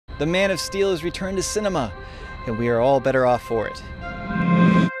The Man of Steel has returned to cinema, and we are all better off for it.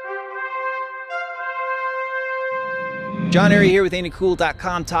 John Airy here with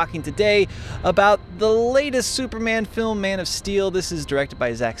AintItCool.com, talking today about the latest Superman film, Man of Steel. This is directed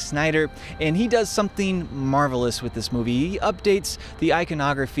by Zack Snyder, and he does something marvelous with this movie. He updates the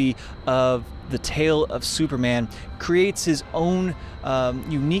iconography of the tale of Superman, creates his own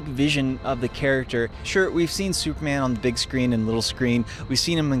unique vision of the character. Sure, we've seen Superman on the big screen and little screen, we've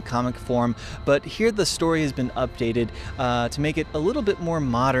seen him in comic form, but here the story has been updated to make it a little bit more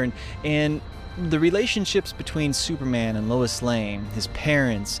modern, and the relationships between Superman and Lois Lane, his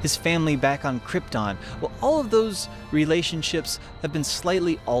parents, his family back on Krypton, well, all of those relationships have been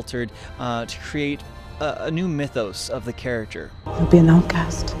slightly altered to create a new mythos of the character. He'll be an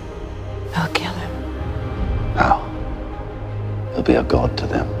outcast. I'll kill him. How? He'll be a god to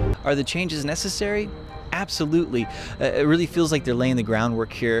them. Are the changes necessary? Absolutely. It really feels like they're laying the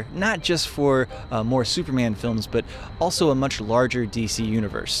groundwork here, not just for more Superman films, but also a much larger DC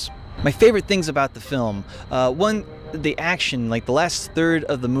universe. My favorite things about the film, one, the action, like the last third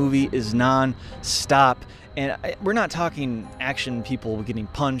of the movie is non-stop, and we're not talking action people getting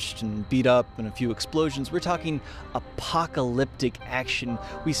punched and beat up and a few explosions. We're talking apocalyptic action.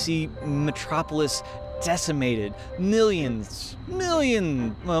 We see Metropolis decimated, millions,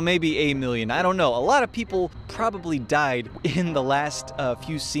 well, maybe a million, I don't know. A lot of people probably died in the last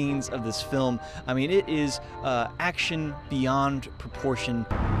few scenes of this film. I mean, it is action beyond proportion.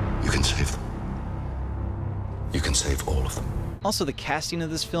 You can save them. You can save all of them. Also, the casting of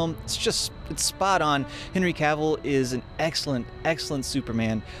this film, it's spot on. Henry Cavill is an excellent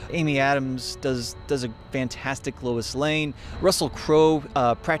Superman. Amy Adams does a fantastic Lois Lane. Russell Crowe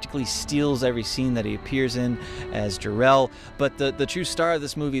practically steals every scene that he appears in as Jor-El. But the true star of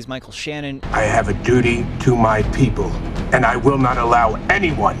this movie is Michael Shannon. I have a duty to my people, and I will not allow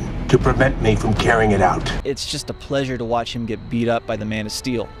anyone to prevent me from carrying it out. It's just a pleasure to watch him get beat up by the Man of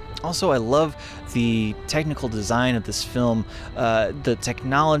Steel. Also, I love the technical design of this film. The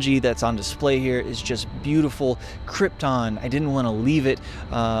technology that's on display here is just beautiful. Krypton, I didn't want to leave it,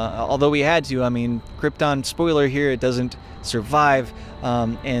 although we had to. I mean, Krypton, spoiler here, it doesn't survive,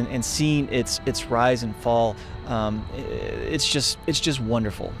 and seeing its rise and fall, it's just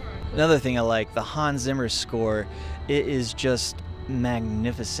wonderful. Another thing I like, the Hans Zimmer score, it is just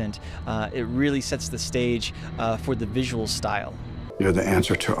magnificent. It really sets the stage for the visual style. You're the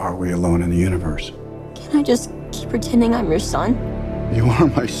answer to "Are we alone in the universe?" Can I just keep pretending I'm your son? You are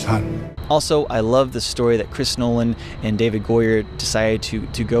my son. Also, I love the story that Chris Nolan and David Goyer decided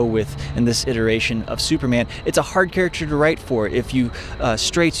to go with in this iteration of Superman. It's a hard character to write for. If you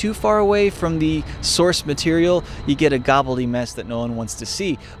stray too far away from the source material, you get a gobbledy mess that no one wants to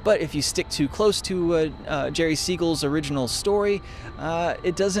see. But if you stick too close to Jerry Siegel's original story,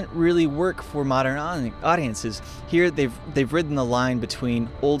 it doesn't really work for modern audiences. Here, they've ridden the line between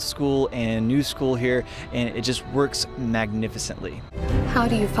old school and new school here, and it just works magnificently. How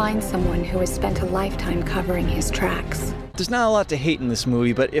do you find someone who has spent a lifetime covering his tracks? There's not a lot to hate in this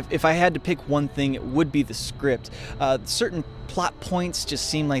movie, but if I had to pick one thing, it would be the script. Certain plot points just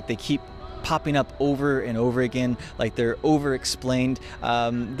seem like they keep popping up over and over again, like they're over-explained.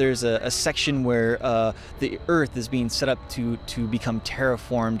 There's a section where the Earth is being set up to become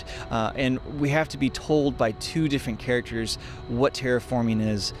terraformed, and we have to be told by two different characters what terraforming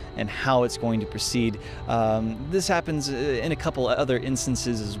is and how it's going to proceed. This happens in a couple other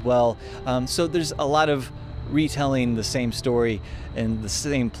instances as well. So there's a lot of retelling the same story and the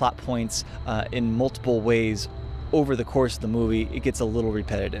same plot points in multiple ways over the course of the movie. It gets a little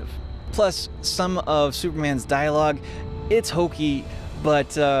repetitive. Plus, some of Superman's dialogue, it's hokey,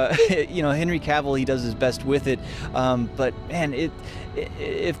 but you know, Henry Cavill, he does his best with it. But man,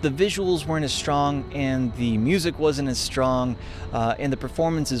 if the visuals weren't as strong and the music wasn't as strong and the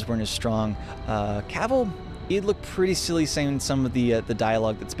performances weren't as strong, Cavill, he'd look pretty silly saying some of the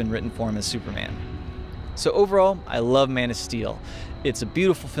dialogue that's been written for him as Superman. So overall, I love Man of Steel. It's a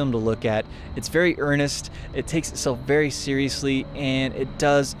beautiful film to look at. It's very earnest, it takes itself very seriously, and it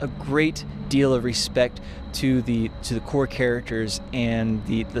does a great deal of respect to the core characters and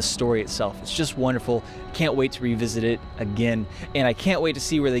the story itself. It's just wonderful. Can't wait to revisit it again, and I can't wait to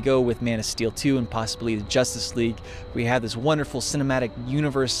see where they go with Man of Steel 2 and possibly the Justice League. We have this wonderful cinematic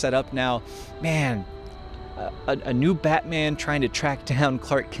universe set up now. Man, a new Batman trying to track down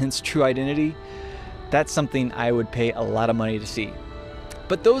Clark Kent's true identity, that's something I would pay a lot of money to see.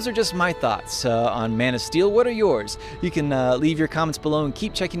 But those are just my thoughts on Man of Steel. What are yours? You can leave your comments below and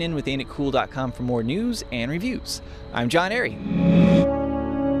keep checking in with AintItCool.com for more news and reviews. I'm John Airy.